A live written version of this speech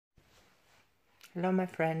Hello, my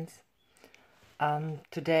friends.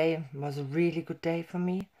 Today was a really good day for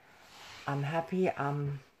me. I'm happy.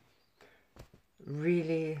 I'm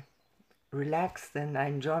really relaxed and I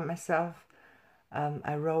enjoy myself.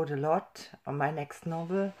 I wrote a lot on my next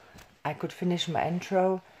novel. I could finish my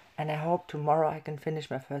intro and I hope tomorrow I can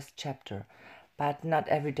finish my first chapter. But not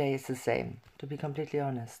every day is the same, to be completely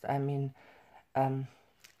honest. And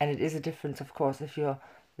it is a difference, of course, if you're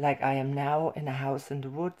like I am now in a house in the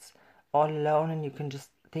woods, all alone, and you can just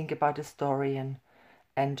think about the story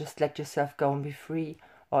and just let yourself go and be free.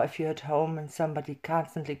 Or if you're at home and somebody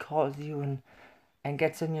constantly calls you and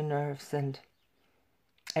gets on your nerves and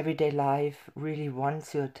everyday life really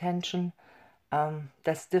wants your attention,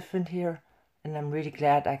 that's different here. And I'm really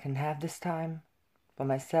glad I can have this time for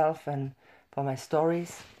myself and for my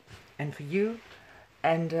stories and for you.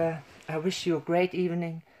 And I wish you a great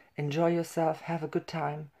evening. Enjoy yourself. Have a good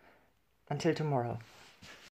time. Until tomorrow.